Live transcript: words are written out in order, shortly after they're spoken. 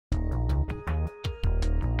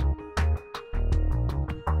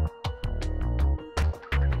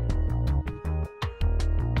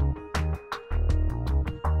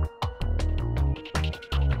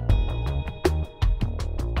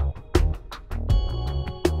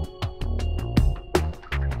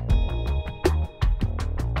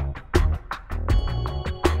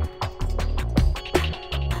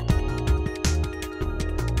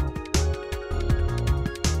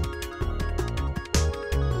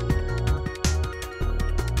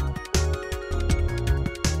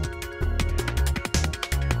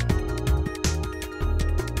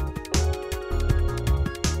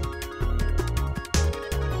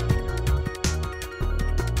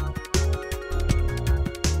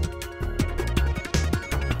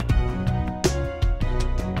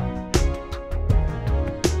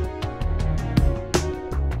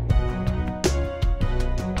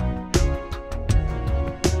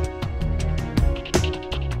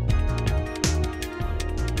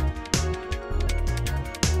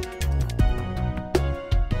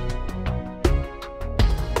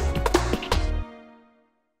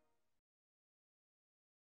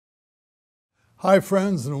Hi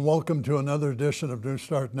friends, and welcome to another edition of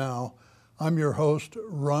Newstart Now. I'm your host,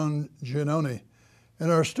 Ron Giannone. In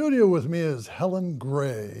our studio with me is Hellen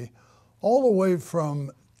Gray, all the way from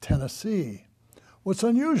Tennessee. What's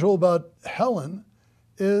unusual about Hellen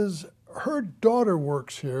is her daughter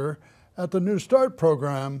works here at the Newstart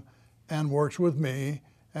program and works with me,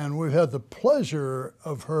 and we've had the pleasure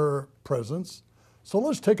of her presence. So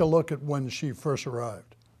let's take a look at when she first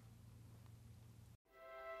arrived.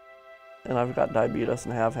 And I've got diabetes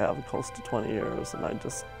and have had close to 20 years. And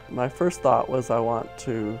my first thought was I want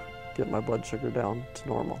to get my blood sugar down to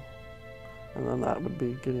normal. And then that would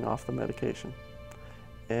be getting off the medication.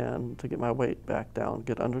 And to get my weight back down,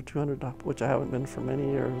 get under 200, which I haven't been for many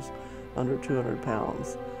years, under 200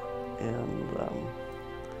 pounds. And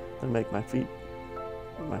then make my feet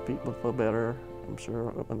look a little better, I'm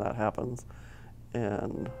sure, when that happens.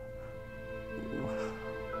 And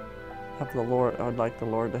have the Lord, I would like the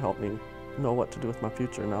Lord to help me know what to do with my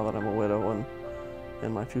future now that I'm a widow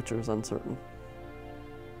and my future is uncertain.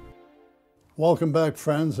 Welcome back,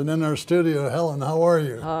 friends. And in our studio, Hellen, how are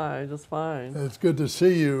you? Hi, just fine. It's good to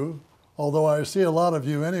see you, although I see a lot of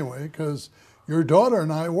you anyway, because your daughter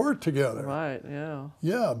and I work together. Right, yeah.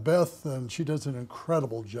 Yeah, Beth, and she does an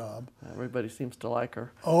incredible job. Everybody seems to like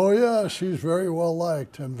her. Oh yeah, she's very well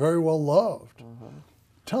liked and very well loved.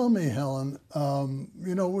 Tell me, Hellen,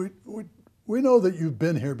 you know, we know that you've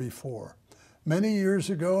been here before. Many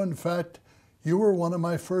years ago, in fact, you were one of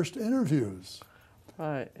my first interviews.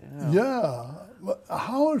 Right, yeah. Yeah.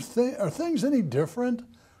 How are things any different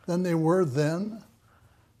than they were then?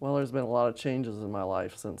 Well, there's been a lot of changes in my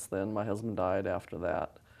life since then. My husband died after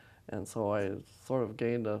that. And so I sort of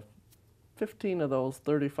gained 15 of those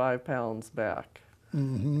 35 pounds back.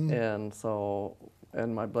 Mm-hmm.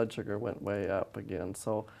 And my blood sugar went way up again.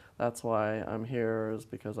 So that's why I'm here, is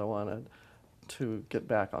because I wanted to get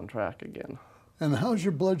back on track again. And how's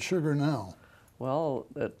your blood sugar now? Well,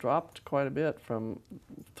 it dropped quite a bit from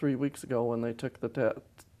 3 weeks ago when they took the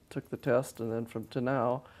test, and then to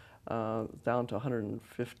now, down to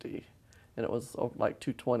 150, and it was like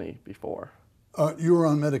 220 before. You were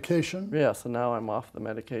on medication? Yes, and now I'm off the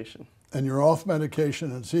medication. And you're off medication,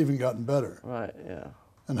 and it's even gotten better. Right, yeah.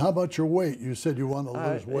 And how about your weight? You said you want to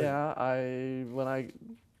lose weight. Yeah, when I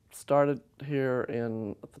started here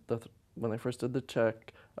when they first did the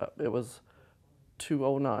check, it was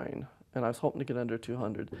 209. And I was hoping to get under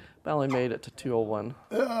 200. But I only made it to 201.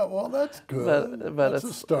 Yeah, well, that's good. But that's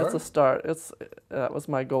a start. It's a start. That was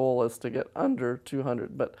my goal, is to get under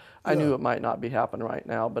 200. But I knew it might not be happening right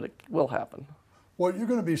now, but it will happen. Well, you're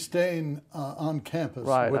going to be staying on campus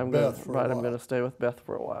with Beth for a while. I'm going to stay with Beth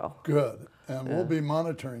for a while. Good. And we'll be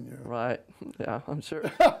monitoring you. Right. Yeah, I'm sure.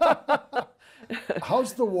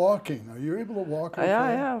 How's the walking? Are you able to walk okay? Yeah,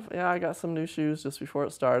 I have. Yeah, I got some new shoes just before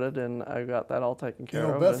it started, and I got that all taken care of.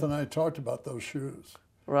 You know, Beth and I talked about those shoes.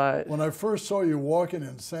 Right. When I first saw you walking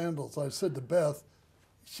in sandals, I said to Beth,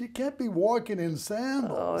 she can't be walking in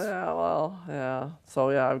sandals. Oh, yeah, well, yeah.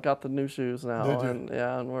 So, yeah, I've got the new shoes now. Did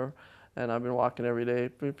you? And I've been walking every day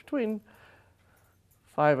between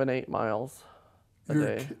 5 and 8 miles a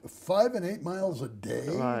day. 5 and 8 miles a day?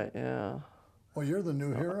 Right, yeah. Well, you're the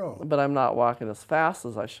new hero. But I'm not walking as fast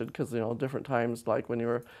as I should, because, you know, different times, like when you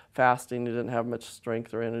were fasting, you didn't have much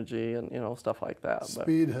strength or energy and, you know, stuff like that.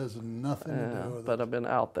 Speed has nothing to do with it. But I've been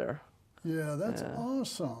out there. Yeah, that's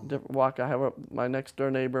awesome. Different walk. I have my next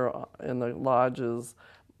door neighbor in the lodge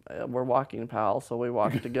we're walking pals, so we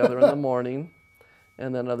walk together in the morning.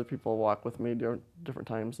 And then other people walk with me during different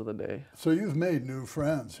times of the day. So you've made new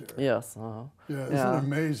friends here. Yes. Yeah, isn't it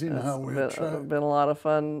amazing how we attract? It's been a lot of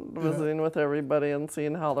fun visiting with everybody and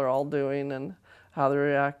seeing how they're all doing and how they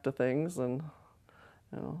react to things, and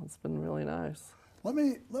you know, it's been really nice. Let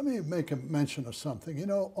me make a mention of something. You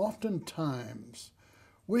know, oftentimes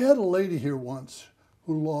we had a lady here once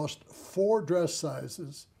who lost 4 dress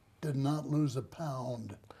sizes, did not lose a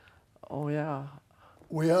pound. Oh yeah.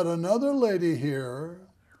 We had another lady here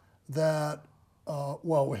that,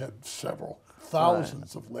 well, we had several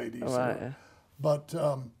thousands of ladies here. But,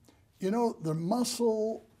 you know, the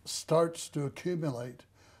muscle starts to accumulate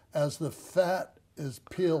as the fat is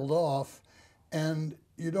peeled off, and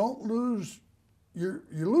you don't lose, you're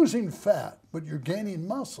losing fat, but you're gaining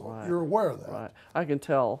muscle. Right. You're aware of that. Right. I can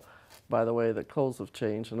tell, by the way, that clothes have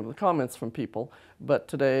changed and the comments from people. But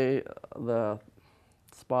today, the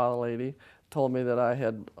spa lady told me that I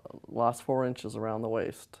had lost 4 inches around the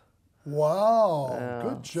waist. Wow,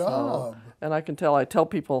 good job. And I can tell, I tell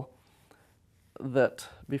people that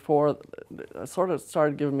before, sort of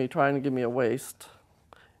started trying to give me a waist,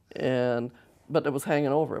 but it was hanging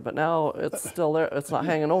over. But now it's still there. It's not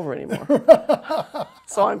hanging over anymore.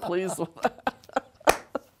 So I'm pleased with that.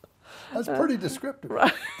 That's pretty descriptive.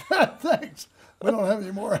 Right. Thanks. We don't have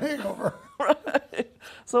any more hangover. Right.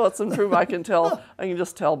 So it's improved. I can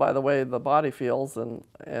just tell by the way the body feels and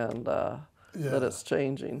that it's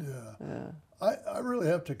changing. Yeah. I really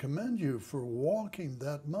have to commend you for walking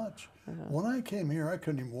that much. When I came here, I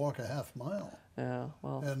couldn't even walk a half mile. Yeah,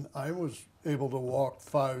 well. And I was able to walk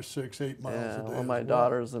 5, 6, 8 miles a day. Well, my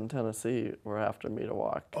daughters in Tennessee were after me to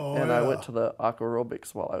walk. Oh, and I went to the aqua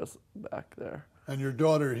aerobics while I was back there. And your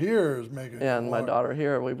daughter here is making And my daughter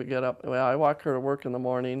here, we would get up. Well, I walk her to work in the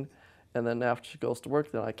morning, and then after she goes to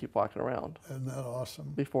work, then I keep walking around. Isn't that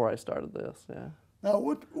awesome? Before I started this, yeah. Now,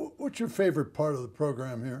 what's your favorite part of the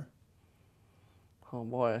program here? Oh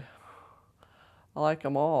boy, I like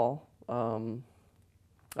them all.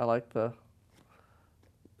 I like the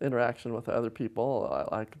interaction with other people.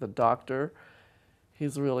 I like the doctor.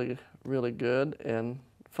 He's really, really good and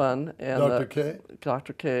fun. And Dr. K?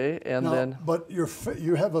 Dr. K. And now, then. But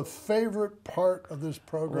you have a favorite part of this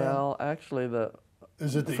program? Well, actually,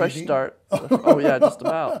 is it the Fresh eating? Start. Oh yeah, just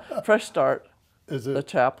about. Fresh Start. Is it? The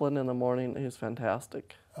chaplain in the morning. He's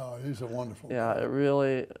fantastic. Oh, he's a wonderful Yeah, guy.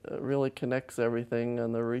 it really connects everything,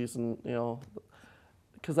 and the reason,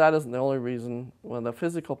 because that isn't the only reason. When the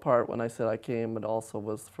physical part, when I said I came, it also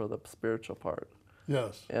was for the spiritual part.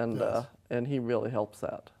 Yes. And yes. And he really helps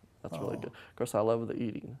that. That's really good. Of course, I love the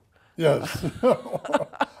eating. Yes,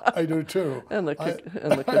 I do too. And the I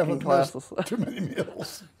cooking haven't classes. missed too many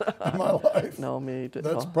meals in my life. No, me too.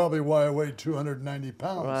 That's probably why I weighed 290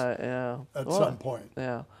 pounds. Right. Yeah. At some point.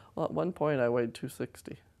 Yeah. Well, at one point I weighed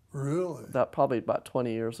 260. Really? That probably about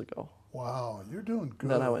 20 years ago. Wow, you're doing good.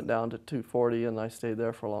 And then I went down to 240, and I stayed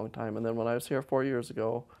there for a long time. And then when I was here 4 years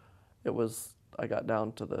ago, I got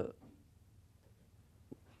down to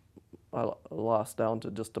I lost down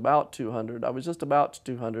to just about 200. I was just about to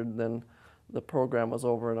 200, and then the program was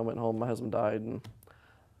over, and I went home. My husband died, and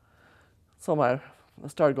so I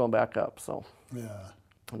started going back up. So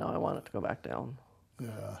now I want it to go back down. Yeah.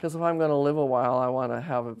 Because if I'm going to live a while, I want to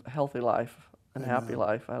have a healthy life and happy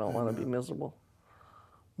life. I don't want to be miserable.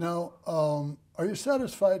 Now, are you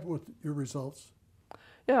satisfied with your results?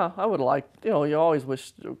 Yeah, I would like, you always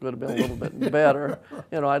wish it would have been a little bit better.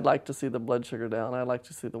 I'd like to see the blood sugar down. I'd like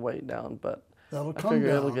to see the weight down, but That'll I come figure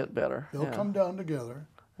down. it'll get better. They'll come down together.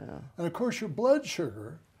 Yeah. And of course, your blood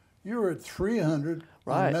sugar, you were at 300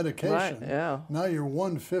 Right, on medication. right, yeah. Now you're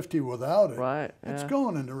 150 without it. Right, It's yeah.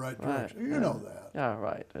 going in the right direction. Right, You know that. Yeah,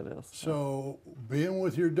 right, it is. So being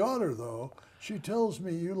with your daughter, though, she tells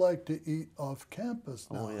me you like to eat off campus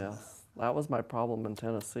now. Oh, yes. That was my problem in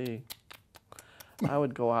Tennessee. I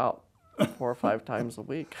would go out 4 or 5 times a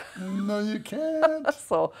week. No, you can't.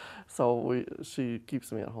 So she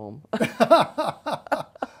keeps me at home.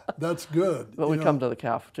 That's good. But we come to the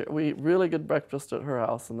cafeteria. We eat really good breakfast at her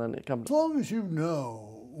house, and then it comes. As long as you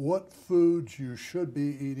know what foods you should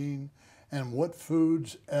be eating and what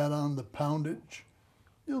foods add on the poundage,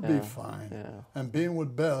 you'll be fine. Yeah. And being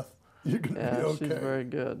with Beth, you're going to be okay. She's very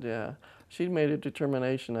good, yeah. She made a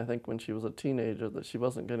determination, I think, when she was a teenager that she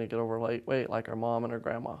wasn't going to get overweight like her mom and her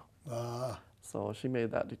grandma. So she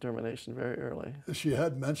made that determination very early. She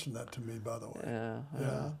had mentioned that to me, by the way.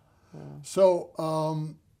 Yeah. So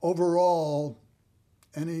overall,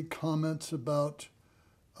 any comments about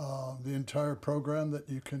the entire program that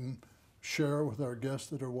you can share with our guests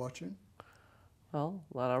that are watching? Well,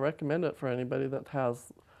 I recommend it for anybody that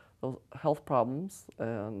has those health problems,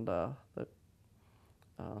 and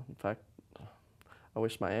in fact, I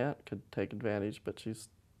wish my aunt could take advantage, but she's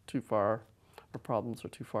too far. Her problems are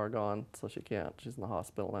too far gone, so she can't. She's in the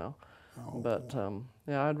hospital now. Oh. But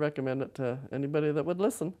I'd recommend it to anybody that would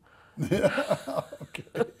listen. Yeah,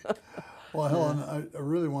 okay. Well, Hellen, I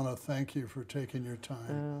really want to thank you for taking your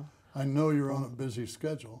time. I know you're on a busy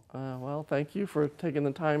schedule. Well, thank you for taking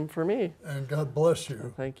the time for me. And God bless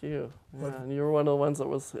you. Thank you. And you were one of the ones that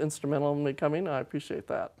was instrumental in me coming. I appreciate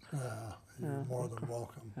that. You're more than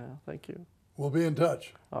welcome. Yeah, thank you. We'll be in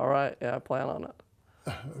touch. All right. Yeah, I plan on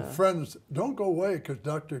it. Friends, don't go away because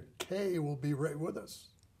Dr. K will be right with us.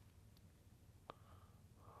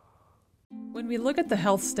 When we look at the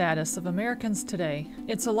health status of Americans today,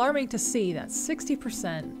 it's alarming to see that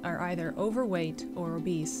 60% are either overweight or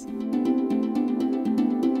obese.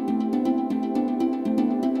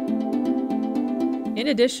 In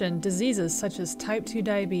addition, diseases such as type 2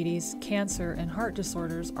 diabetes, cancer, and heart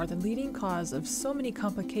disorders are the leading cause of so many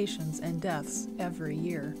complications and deaths every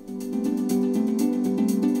year.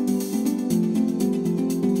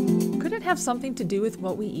 Could it have something to do with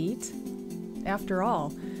what we eat? After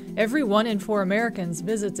all, every 1 in 4 Americans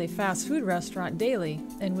visits a fast food restaurant daily,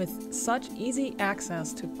 and with such easy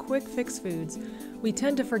access to quick fix foods, we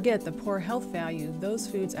tend to forget the poor health value those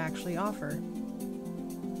foods actually offer.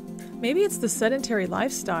 Maybe it's the sedentary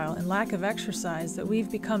lifestyle and lack of exercise that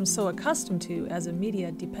we've become so accustomed to as a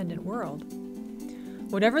media-dependent world.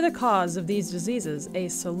 Whatever the cause of these diseases, a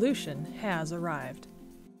solution has arrived.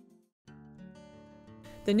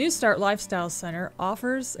 The Newstart Lifestyle Center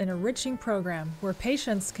offers an enriching program where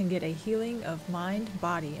patients can get a healing of mind,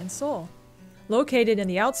 body, and soul. Located in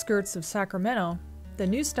the outskirts of Sacramento, the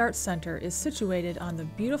Newstart Center is situated on the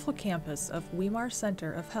beautiful campus of Weimar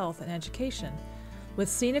Center of Health and Education, with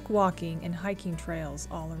scenic walking and hiking trails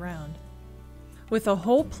all around. With a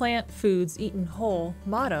whole plant foods eaten whole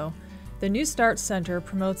motto, the Newstart Center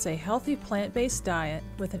promotes a healthy plant-based diet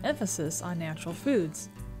with an emphasis on natural foods.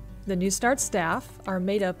 The Newstart staff are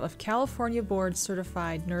made up of California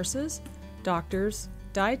board-certified nurses, doctors,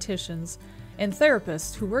 dietitians, and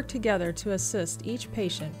therapists who work together to assist each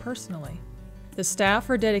patient personally. The staff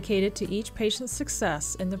are dedicated to each patient's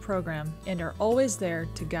success in the program and are always there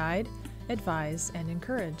to guide, advise, and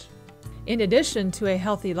encourage. In addition to a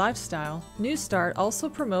healthy lifestyle, Newstart also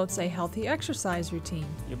promotes a healthy exercise routine.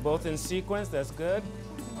 You're both in sequence, that's good.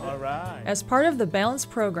 All right. As part of the Balance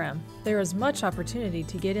program, there is much opportunity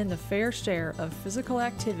to get in the fair share of physical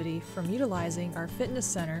activity, from utilizing our fitness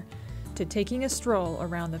center to taking a stroll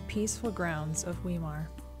around the peaceful grounds of Weimar.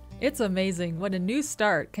 It's amazing what a new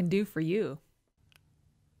start can do for you.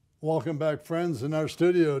 Welcome back, friends. In our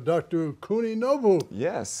studio, Dr. Kuninobu.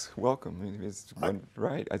 Yes, welcome.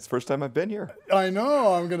 Right, it's the first time I've been here. I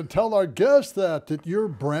know. I'm going to tell our guests that you're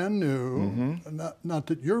brand new. Not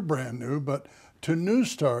that you're brand new, but to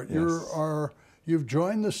Newstart. Yes. You've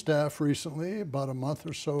joined the staff recently, about a month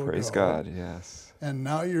or so ago. Praise God, yes. And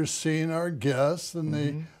now you're seeing our guests,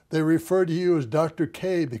 and they refer to you as Dr.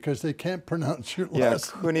 K because they can't pronounce your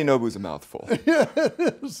last name. Yeah, Kuninobu's a mouthful. Yeah,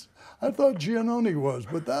 it is. I thought Giannone was,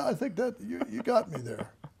 but I think that you got me there.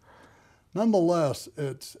 Nonetheless,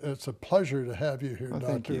 it's a pleasure to have you here, Doctor.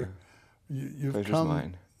 Thank you. You've Pleasure's come.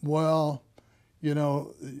 mine. Well, you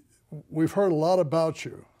know, we've heard a lot about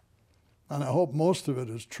you, and I hope most of it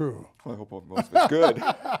is true. Well, I hope most of it's good.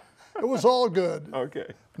 It was all good. Okay.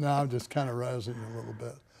 No, I'm just kind of razzing you a little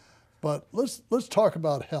bit. But let's talk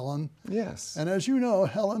about Hellen. Yes. And as you know,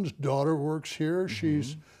 Hellen's daughter works here.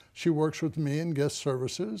 She works with me in guest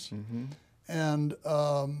services. And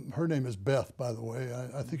her name is Beth, by the way.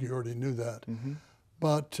 I think you already knew that.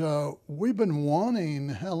 But we've been wanting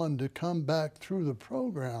Hellen to come back through the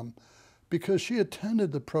program because she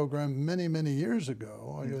attended the program many, many years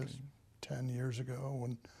ago. I guess 10 years ago,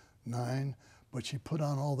 9. But she put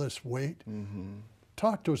on all this weight.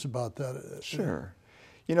 Talk to us about that. Sure.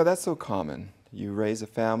 You know, that's so common. You raise a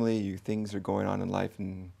family, things are going on in life,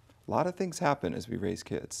 and a lot of things happen as we raise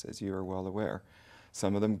kids, as you are well aware.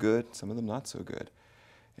 Some of them good, some of them not so good.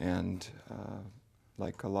 And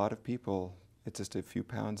like a lot of people, it's just a few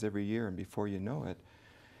pounds every year, and before you know it,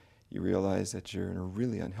 you realize that you're in a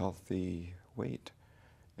really unhealthy weight.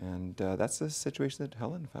 And that's the situation that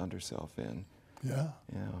Hellen found herself in. Yeah.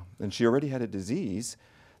 Yeah. And she already had a disease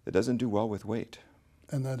that doesn't do well with weight.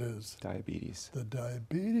 And that is? Diabetes. The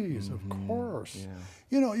diabetes, of course. Yeah.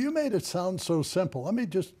 You know, you made it sound so simple. Let me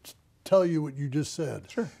just tell you what you just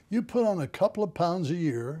said. Sure. You put on a couple of pounds a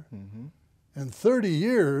year. In 30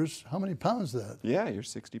 years, how many pounds is that? Yeah, you're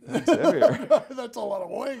 60 pounds heavier. That's a lot of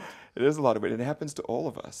weight. It is a lot of weight, and it happens to all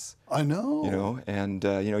of us. I know. You know, and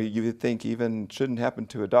you know, you would think even shouldn't happen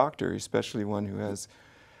to a doctor, especially one who has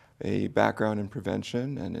a background in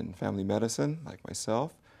prevention and in family medicine, like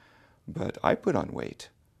myself. But I put on weight.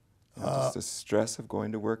 Just the stress of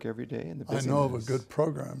going to work every day and the busyness. I know of a good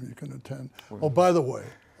program you can attend. Oh, by the way,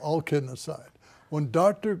 all kidding aside, when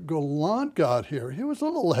Dr. Gallant got here, he was a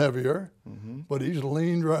little heavier, but he's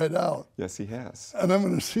leaned right out. Yes, he has. And I'm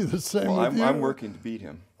going to see the same with you. I'm working to beat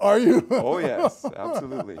him. Are you? Oh, yes,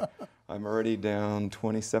 absolutely. I'm already down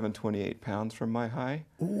 27, 28 pounds from my high.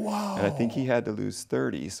 Wow. And I think he had to lose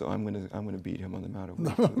 30, so I'm going to beat him on the amount of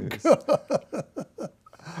weight he lose.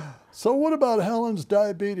 So what about Hellen's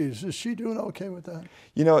diabetes? Is she doing okay with that?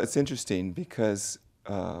 You know, it's interesting because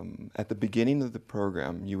at the beginning of the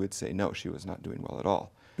program, you would say, no, she was not doing well at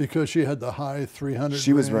all. Because she had the high 300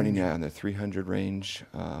 She was range? running in the 300 range.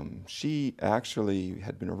 She actually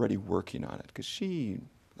had been already working on it because she,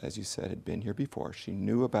 as you said, had been here before. She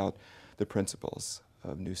knew about the principles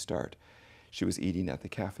of Newstart. She was eating at the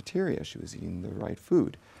cafeteria. She was eating the right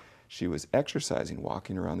food. She was exercising,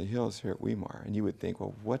 walking around the hills here at Weimar. And you would think,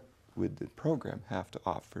 well, what would the program have to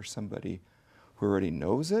offer somebody who already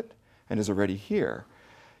knows it and is already here?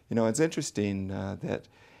 You know, it's interesting that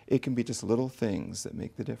it can be just little things that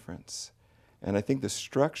make the difference. And I think the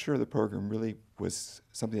structure of the program really was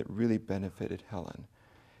something that really benefited Hellen,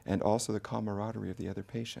 and also the camaraderie of the other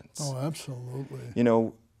patients. Oh, absolutely. You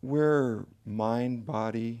know, we're mind,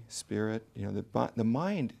 body, spirit. You know, the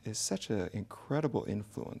mind is such an incredible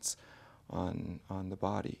influence on the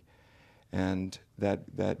body. And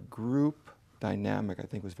that group dynamic, I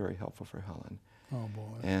think, was very helpful for Hellen. Oh,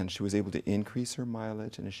 boy. And she was able to increase her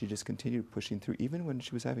mileage, and she just continued pushing through, even when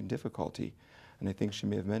she was having difficulty. And I think she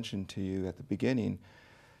may have mentioned to you at the beginning,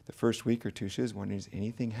 the first week or two, she was wondering, is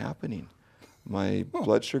anything happening? My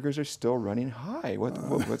blood sugars are still running high.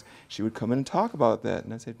 What? She would come in and talk about that.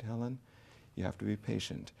 And I said, Hellen, you have to be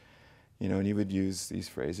patient. You know, and you would use these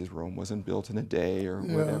phrases, Rome wasn't built in a day or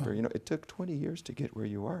whatever. You know, it took 20 years to get where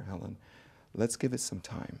you are, Hellen. Let's give it some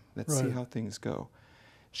time. Let's see how things go.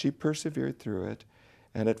 She persevered through it.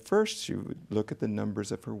 And at first, she would look at the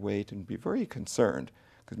numbers of her weight and be very concerned,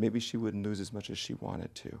 because maybe she wouldn't lose as much as she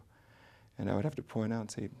wanted to. And I would have to point out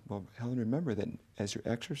and say, well, Hellen, remember that as you're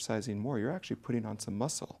exercising more, you're actually putting on some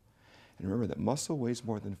muscle. And remember that muscle weighs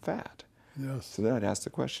more than fat. Yes. So then I'd ask the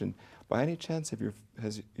question, by any chance,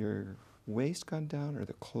 has your waist gone down or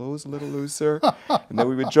the clothes a little looser? And then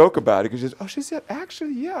we would joke about it, because she said,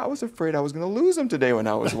 actually, yeah, I was afraid I was going to lose them today when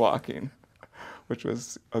I was walking, which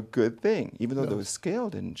was a good thing. Even though the scale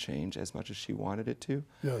didn't change as much as she wanted it to,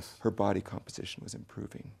 her body composition was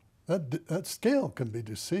improving. That scale can be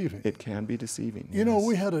deceiving. It can be deceiving. You know,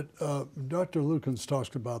 we had Dr. Lukens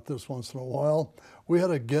talks about this once in a while. We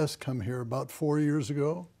had a guest come here about 4 years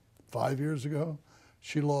ago, 5 years ago.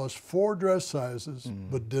 She lost 4 dress sizes,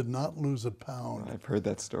 but did not lose a pound. I've heard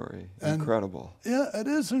that story. And incredible. Yeah, it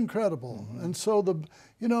is incredible. And so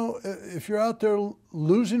you know, if you're out there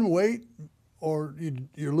losing weight, or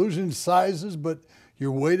you're losing sizes, but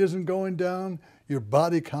your weight isn't going down, your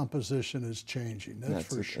body composition is changing.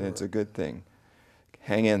 That's for sure. And it's a good thing.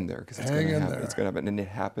 Hang in there, because it's going to happen. It's going to happen, and it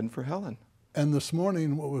happened for Hellen. And this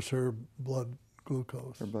morning, what was her blood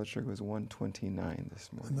glucose? Her blood sugar was 129 this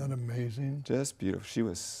morning. Isn't that amazing? Just beautiful. She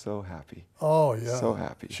was so happy. Oh, yeah. So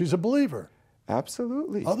happy. She's a believer.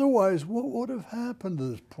 Absolutely. Otherwise, what would have happened to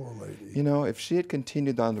this poor lady? You know, if she had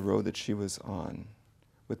continued on the road that she was on,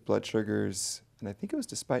 with blood sugars, and I think it was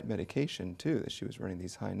despite medication too, that she was running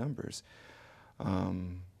these high numbers,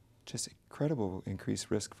 just incredible increased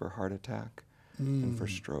risk for heart attack and for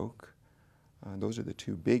stroke. Those are the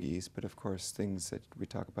 2 biggies, but of course things that we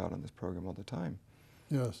talk about on this program all the time.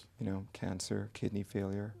 Yes. You know, cancer, kidney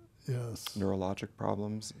failure, neurologic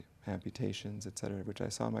problems, amputations, etc., which I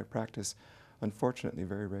saw in my practice, unfortunately,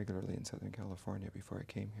 very regularly in Southern California before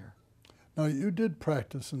I came here. Now, you did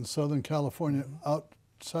practice in Southern California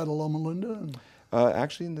outside of Loma Linda?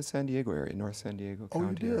 Actually in the San Diego area, North San Diego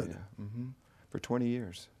County area. For 20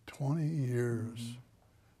 years. 20 years.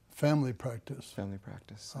 Family practice? Family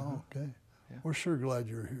practice. Oh, okay. Yeah. We're sure glad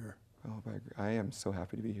you're here. Oh, I am so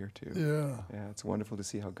happy to be here too. Yeah. Yeah, it's wonderful to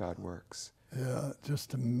see how God works. Yeah,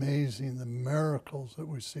 just amazing, the miracles that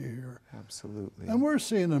we see here. Absolutely. And we're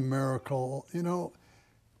seeing a miracle. You know,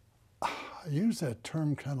 I use that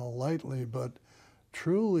term kind of lightly, but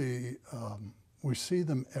truly we see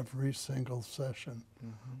them every single session.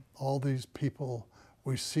 All these people,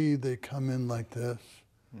 we see they come in like this,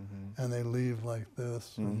 and they leave like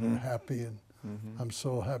this, and they're happy, and I'm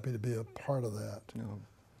so happy to be a part of that. No,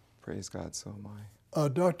 praise God, so am I.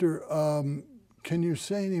 Doctor, can you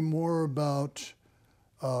say any more about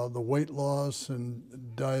the weight loss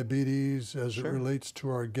and diabetes as it relates to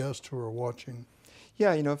our guests who are watching?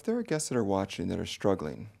 Yeah, you know, if there are guests that are watching that are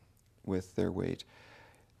struggling with their weight,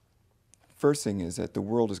 first thing is that the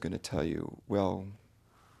world is going to tell you, well,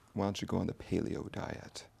 why don't you go on the paleo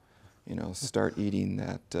diet? You know, start eating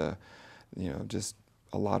that, you know, just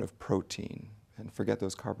a lot of protein and forget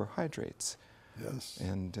those carbohydrates. Yes.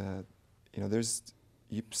 And, you know,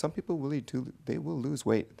 some people really they will lose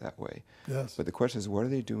weight that way. Yes. But the question is, what are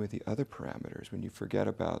they doing with the other parameters when you forget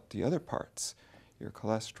about the other parts? Your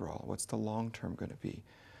cholesterol, what's the long term going to be?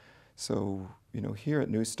 So, you know, here at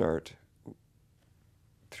Newstart,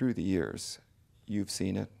 through the years, you've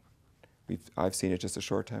seen it, I've seen it just a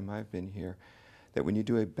short time I've been here, that when you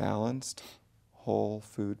do a balanced, whole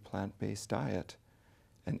food, plant-based diet,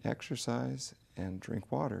 and exercise and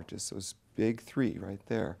drink water, just those big 3 right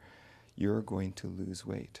there, you're going to lose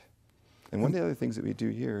weight. And one of the other things that we do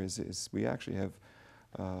here is we actually have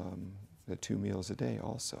the 2 meals a day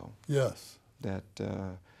also. Yes. That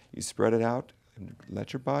you spread it out and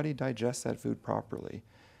let your body digest that food properly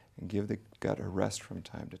and give the gut a rest from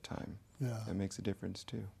time to time. Yeah. That makes a difference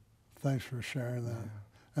too. Thanks for sharing that.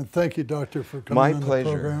 Yeah. And thank you, Doctor, for coming on the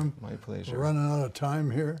program. My pleasure. We're running out of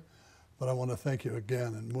time here, but I want to thank you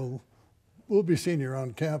again, and we'll We'll be seeing you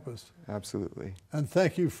around campus. Absolutely. And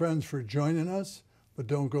thank you, friends, for joining us. But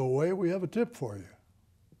don't go away. We have a tip for you.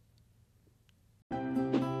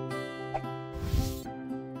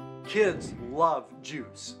 Kids love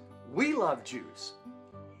juice. We love juice.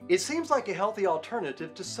 It seems like a healthy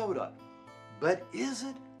alternative to soda, but is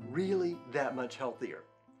it really that much healthier?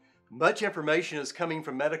 Much information is coming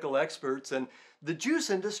from medical experts and the juice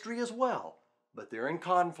industry as well, but they're in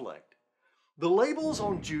conflict. The labels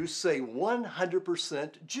on juice say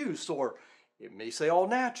 100% juice, or it may say all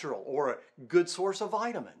natural, or a good source of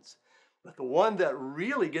vitamins. But the one that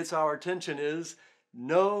really gets our attention is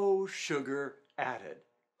no sugar added.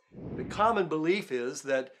 The common belief is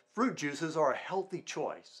that fruit juices are a healthy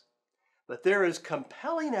choice, but there is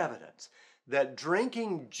compelling evidence that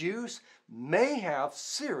drinking juice may have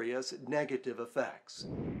serious negative effects.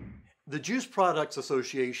 The Juice Products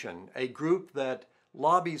Association, a group that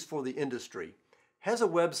lobbies for the industry, has a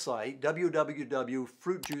website,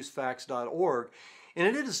 www.fruitjuicefacts.org, and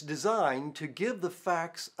it is designed to give the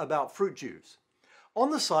facts about fruit juice. On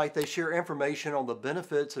the site, they share information on the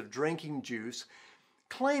benefits of drinking juice,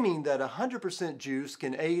 claiming that 100% juice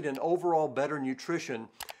can aid in overall better nutrition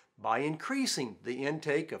by increasing the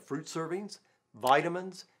intake of fruit servings,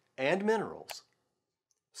 vitamins, and minerals.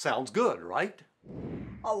 Sounds good, right?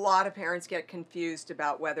 A lot of parents get confused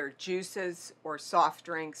about whether juices or soft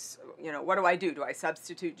drinks, what do I do? Do I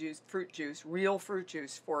substitute fruit juice, real fruit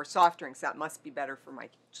juice, for soft drinks? That must be better for my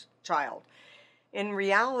child. In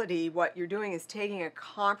reality, what you're doing is taking a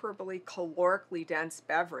comparably calorically dense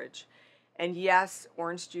beverage. And yes,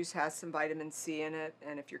 orange juice has some vitamin C in it,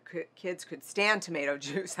 and if your kids could stand tomato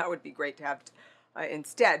juice, that would be great to have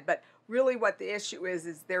instead. But really what the issue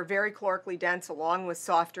is they're very calorically dense along with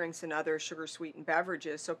soft drinks and other sugar-sweetened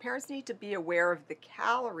beverages. So parents need to be aware of the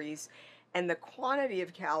calories and the quantity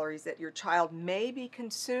of calories that your child may be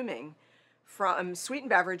consuming from sweetened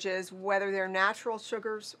beverages, whether they're natural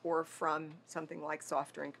sugars or from something like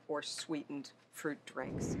soft drink or sweetened fruit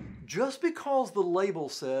drinks. Just because the label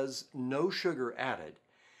says no sugar added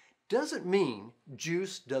doesn't mean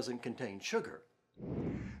juice doesn't contain sugar.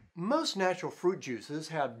 Most natural fruit juices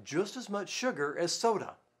have just as much sugar as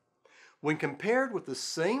soda. When compared with the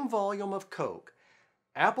same volume of Coke,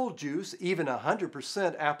 apple juice, even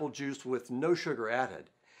 100% apple juice with no sugar added,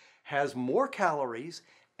 has more calories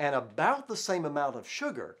and about the same amount of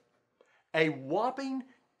sugar, a whopping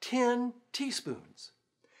 10 teaspoons.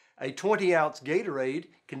 A 20-ounce Gatorade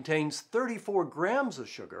contains 34 grams of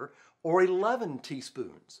sugar, or 11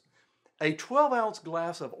 teaspoons. A 12-ounce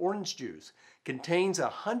glass of orange juice contains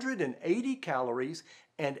 180 calories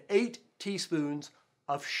and 8 teaspoons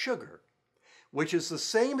of sugar, which is the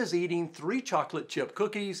same as eating 3 chocolate chip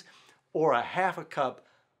cookies or a half a cup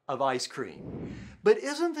of ice cream. But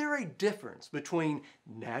isn't there a difference between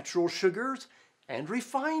natural sugars and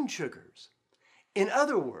refined sugars? In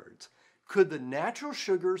other words, could the natural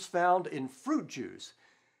sugars found in fruit juice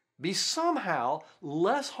be somehow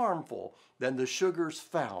less harmful than the sugars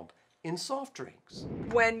found in soft drinks?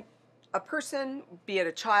 When a person, be it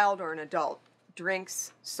a child or an adult,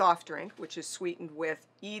 drinks soft drink, which is sweetened with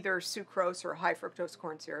either sucrose or high fructose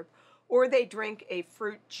corn syrup, or they drink a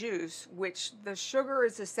fruit juice, which the sugar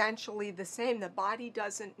is essentially the same, the body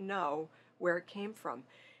doesn't know where it came from.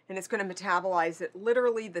 And it's going to metabolize it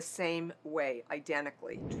literally the same way,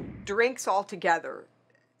 identically. Drinks altogether,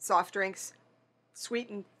 soft drinks,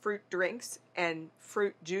 sweetened fruit drinks, and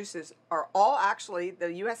fruit juices are all actually, the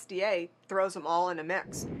USDA throws them all in a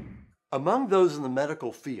mix. Among those in the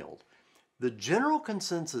medical field, the general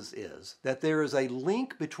consensus is that there is a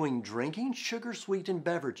link between drinking sugar-sweetened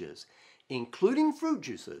beverages, including fruit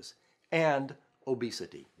juices, and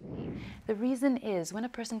obesity. The reason is when a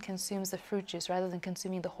person consumes the fruit juice rather than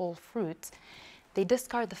consuming the whole fruit, they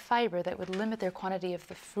discard the fiber that would limit their quantity of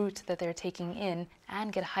the fruit that they're taking in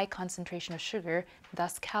and get a high concentration of sugar,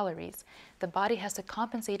 thus calories. The body has to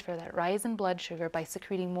compensate for that rise in blood sugar by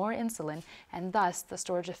secreting more insulin, and thus the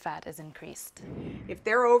storage of fat is increased. If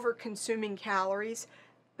they're over consuming calories,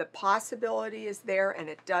 the possibility is there, and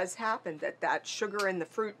it does happen, that sugar in the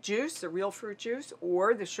fruit juice, the real fruit juice,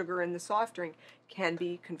 or the sugar in the soft drink can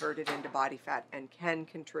be converted into body fat and can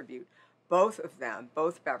contribute, both of them,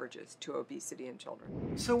 both beverages, to obesity in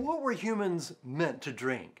children. So what were humans meant to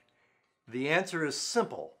drink? The answer is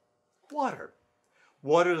simple: water.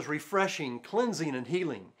 Water is refreshing, cleansing, and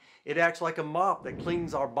healing. It acts like a mop that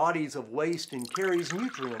cleans our bodies of waste and carries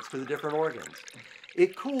nutrients to the different organs.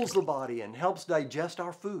 It cools the body and helps digest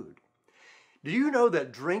our food. Do you know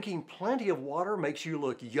that drinking plenty of water makes you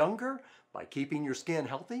look younger by keeping your skin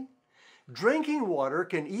healthy? Drinking water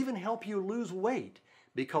can even help you lose weight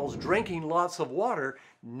because drinking lots of water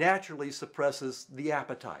naturally suppresses the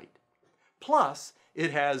appetite. Plus,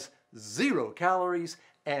 it has 0 calories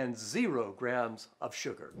and 0 grams of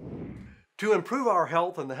sugar. To improve our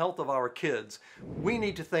health and the health of our kids, we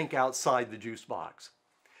need to think outside the juice box.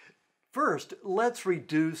 First, let's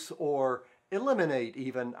reduce or eliminate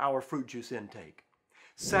even our fruit juice intake.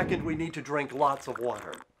 Second, we need to drink lots of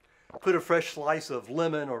water. Put a fresh slice of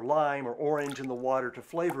lemon or lime or orange in the water to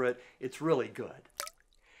flavor it. It's really good.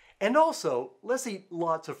 And also, let's eat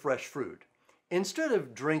lots of fresh fruit instead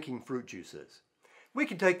of drinking fruit juices. We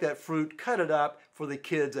can take that fruit, cut it up for the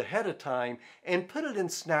kids ahead of time, and put it in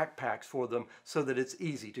snack packs for them so that it's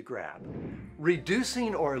easy to grab.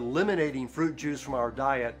 Reducing or eliminating fruit juice from our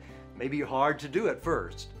diet may be hard to do at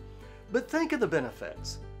first, but think of the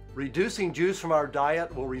benefits. Reducing juice from our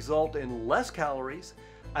diet will result in less calories,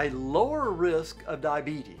 a lower risk of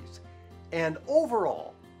diabetes, and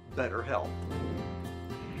overall better health.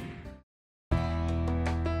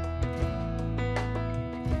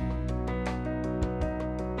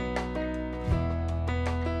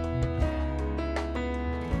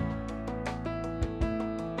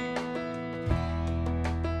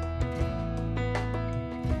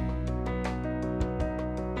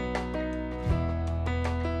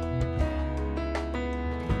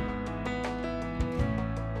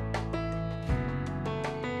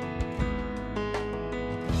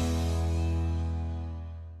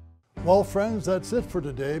 Well, friends, that's it for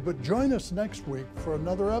today, but join us next week for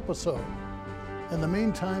another episode. In the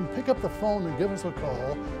meantime, pick up the phone and give us a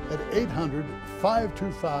call at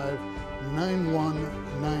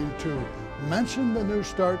 800-525-9192. Mention the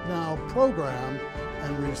Newstart Now program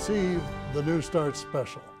and receive the Newstart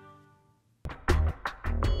Special.